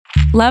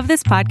Love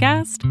this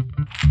podcast?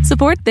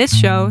 Support this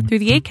show through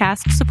the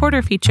Acast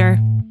supporter feature.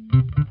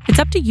 It's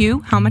up to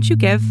you how much you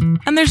give,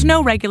 and there's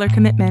no regular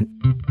commitment.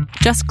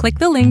 Just click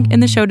the link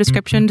in the show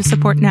description to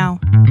support now.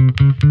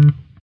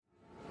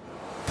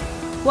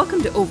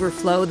 Welcome to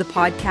Overflow, the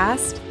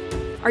podcast.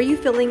 Are you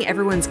filling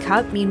everyone's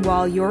cup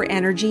meanwhile your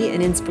energy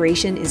and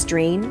inspiration is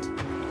drained?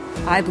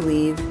 I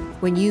believe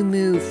when you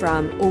move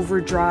from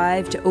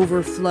overdrive to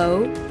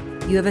overflow,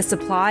 you have a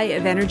supply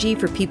of energy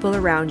for people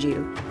around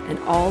you and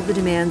all the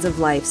demands of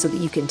life so that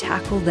you can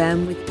tackle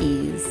them with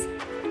ease.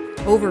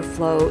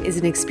 Overflow is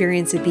an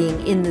experience of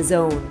being in the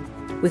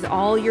zone with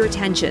all your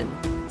attention,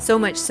 so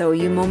much so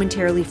you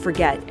momentarily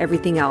forget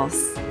everything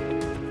else.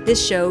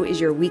 This show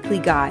is your weekly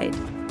guide.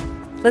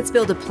 Let's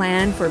build a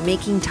plan for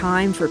making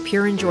time for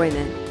pure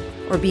enjoyment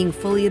or being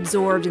fully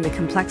absorbed in the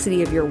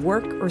complexity of your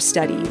work or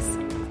studies,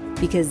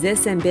 because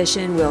this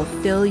ambition will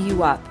fill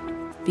you up.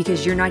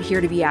 Because you're not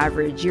here to be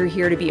average, you're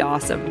here to be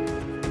awesome.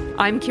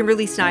 I'm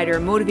Kimberly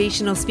Snyder,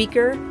 motivational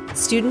speaker,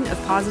 student of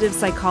positive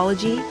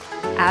psychology,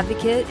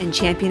 advocate, and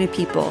champion of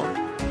people.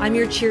 I'm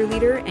your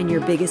cheerleader and your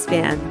biggest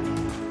fan.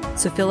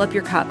 So fill up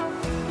your cup,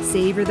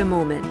 savor the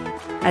moment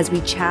as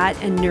we chat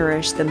and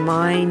nourish the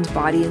mind,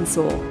 body, and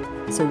soul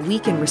so we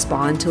can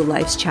respond to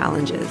life's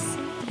challenges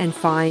and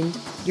find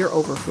your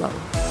overflow.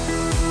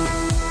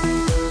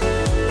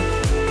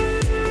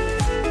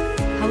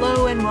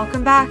 Hello and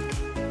welcome back.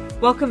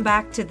 Welcome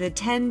back to the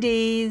 10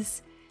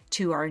 days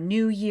to our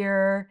new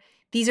year.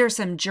 These are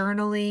some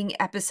journaling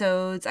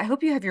episodes. I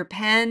hope you have your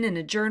pen and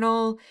a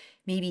journal.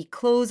 Maybe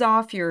close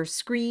off your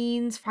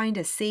screens, find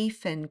a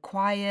safe and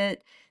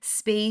quiet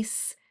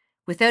space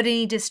without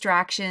any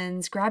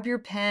distractions. Grab your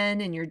pen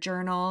and your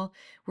journal.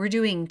 We're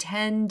doing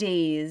 10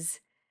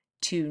 days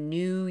to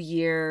New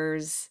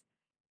Year's,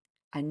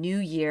 a new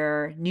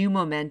year, new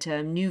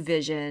momentum, new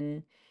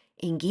vision,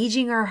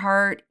 engaging our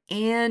heart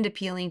and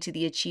appealing to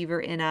the achiever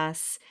in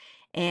us.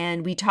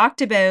 And we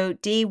talked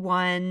about day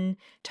one,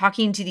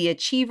 talking to the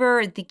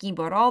achiever and thinking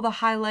about all the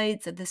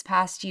highlights of this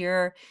past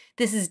year.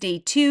 This is day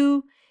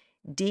two.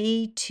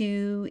 Day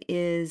two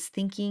is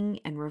thinking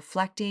and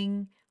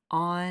reflecting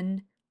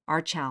on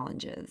our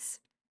challenges.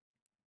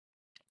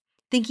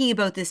 Thinking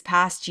about this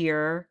past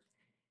year,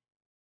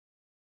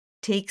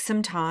 take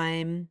some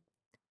time.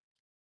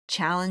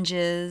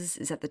 Challenges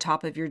is at the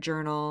top of your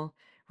journal.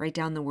 Write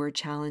down the word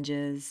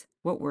challenges.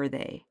 What were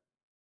they?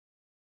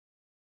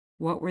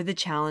 What were the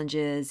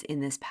challenges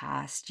in this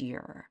past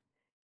year?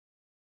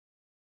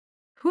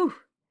 Whew.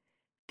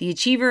 The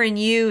achiever in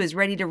you is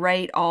ready to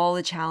write all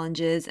the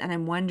challenges, and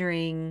I'm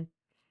wondering,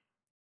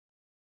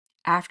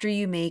 after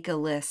you make a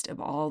list of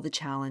all the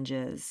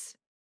challenges,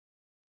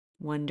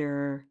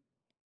 wonder,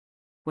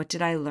 what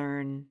did I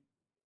learn?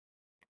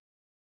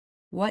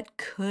 What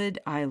could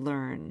I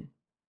learn?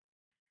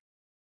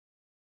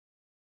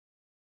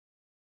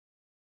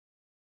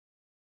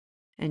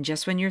 And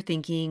just when you're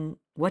thinking,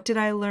 what did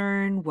I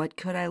learn? What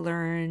could I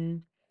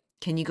learn?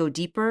 Can you go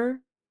deeper?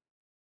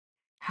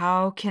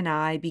 How can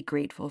I be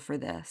grateful for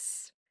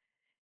this?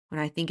 When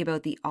I think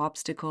about the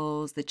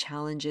obstacles, the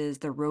challenges,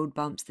 the road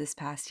bumps this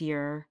past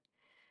year,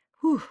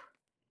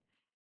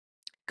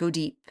 go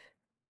deep.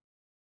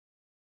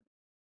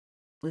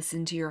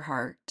 Listen to your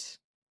heart.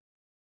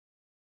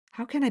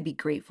 How can I be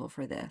grateful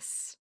for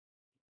this?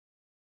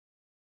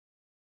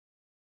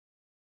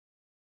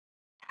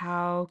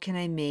 How can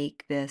I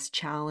make this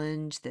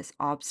challenge, this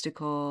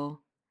obstacle,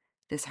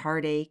 this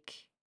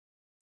heartache,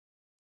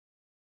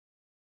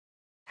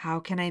 how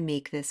can I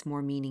make this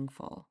more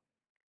meaningful?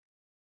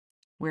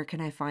 Where can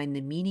I find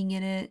the meaning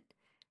in it?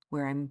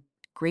 Where I'm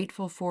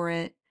grateful for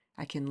it?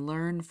 I can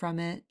learn from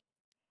it.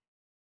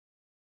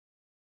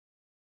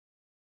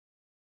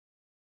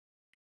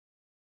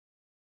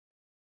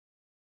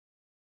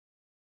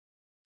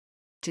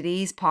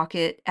 Today's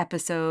pocket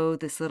episode,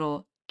 this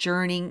little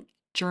journaling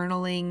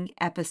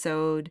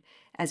episode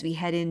as we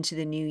head into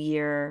the new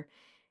year.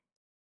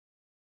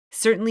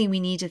 Certainly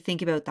we need to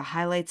think about the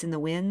highlights and the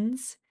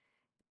wins,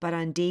 but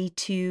on day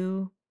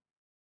two,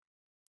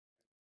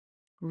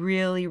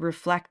 really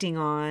reflecting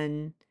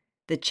on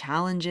the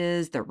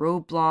challenges, the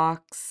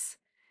roadblocks,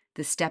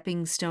 the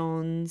stepping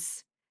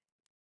stones,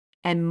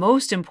 and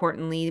most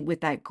importantly,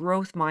 with that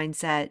growth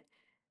mindset,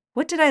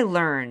 what did I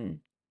learn?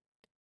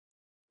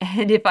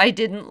 And if I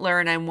didn't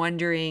learn, I'm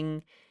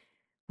wondering,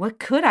 what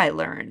could I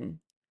learn?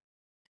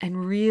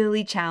 And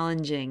really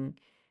challenging.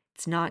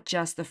 It's not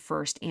just the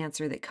first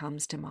answer that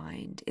comes to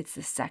mind. It's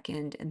the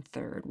second and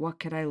third. What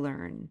could I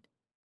learn?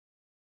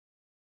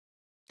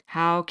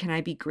 How can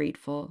I be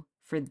grateful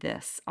for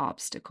this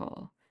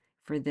obstacle,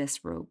 for this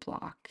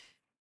roadblock?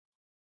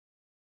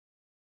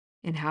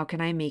 And how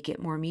can I make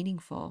it more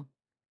meaningful?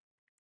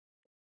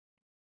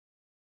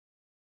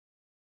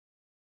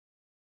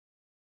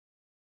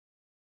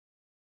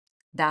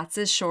 That's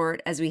as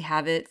short as we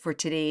have it for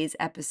today's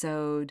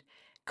episode,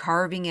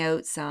 carving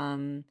out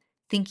some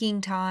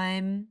thinking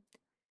time,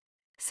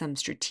 some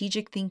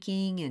strategic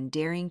thinking and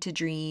daring to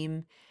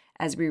dream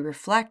as we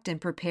reflect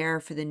and prepare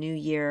for the new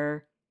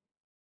year.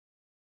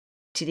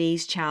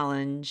 Today's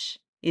challenge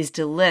is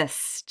to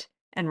list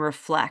and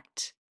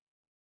reflect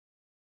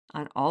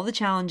on all the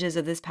challenges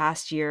of this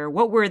past year.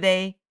 What were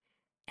they?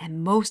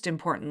 And most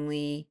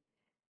importantly,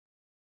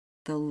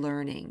 the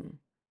learning.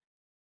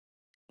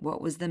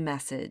 What was the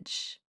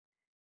message?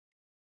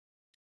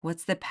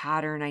 What's the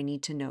pattern I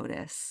need to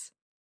notice?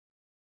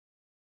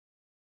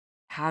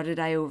 How did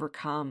I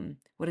overcome?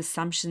 What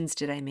assumptions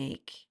did I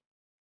make?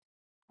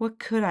 What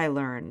could I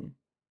learn?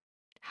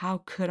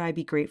 How could I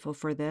be grateful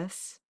for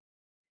this?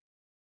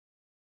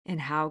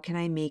 And how can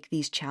I make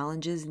these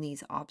challenges and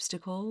these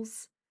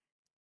obstacles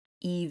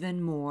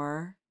even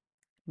more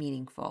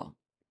meaningful?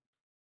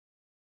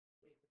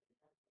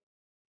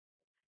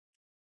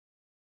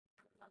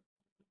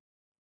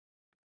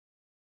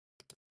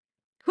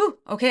 Whew,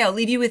 okay, I'll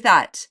leave you with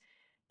that.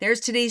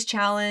 There's today's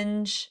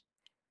challenge.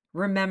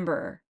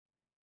 Remember,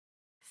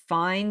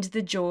 find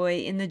the joy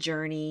in the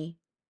journey.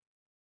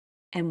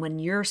 And when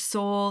your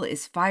soul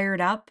is fired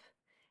up,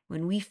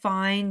 when we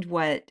find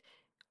what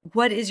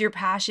is your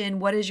passion,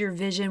 what is your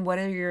vision, what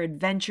are your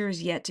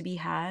adventures yet to be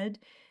had,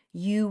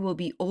 you will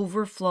be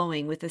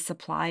overflowing with a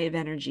supply of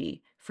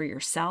energy for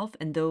yourself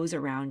and those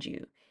around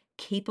you,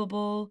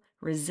 capable,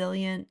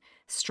 resilient,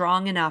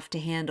 strong enough to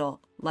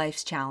handle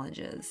life's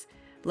challenges.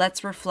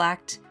 Let's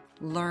reflect,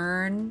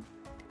 learn,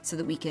 so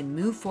that we can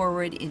move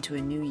forward into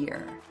a new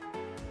year.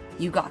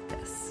 You got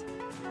this.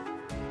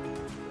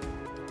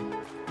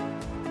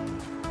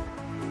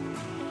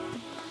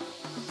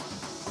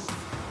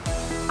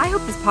 I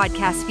hope this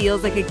podcast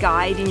feels like a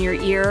guide in your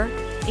ear,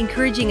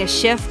 encouraging a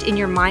shift in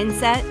your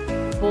mindset,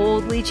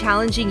 boldly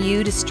challenging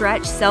you to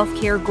stretch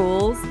self-care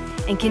goals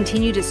and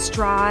continue to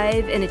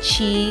strive and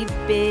achieve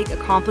big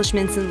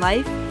accomplishments in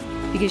life,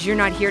 because you're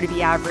not here to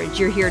be average,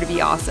 you're here to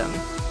be awesome.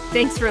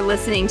 Thanks for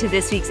listening to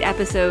this week's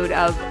episode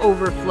of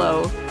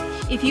Overflow.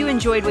 If you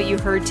enjoyed what you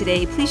heard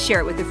today, please share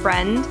it with a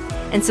friend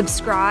and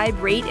subscribe,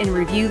 rate, and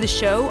review the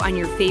show on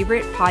your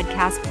favorite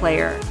podcast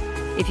player.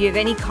 If you have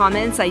any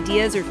comments,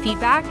 ideas, or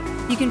feedback,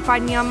 you can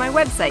find me on my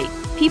website,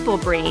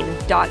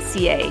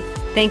 peoplebrain.ca.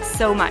 Thanks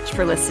so much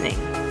for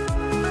listening.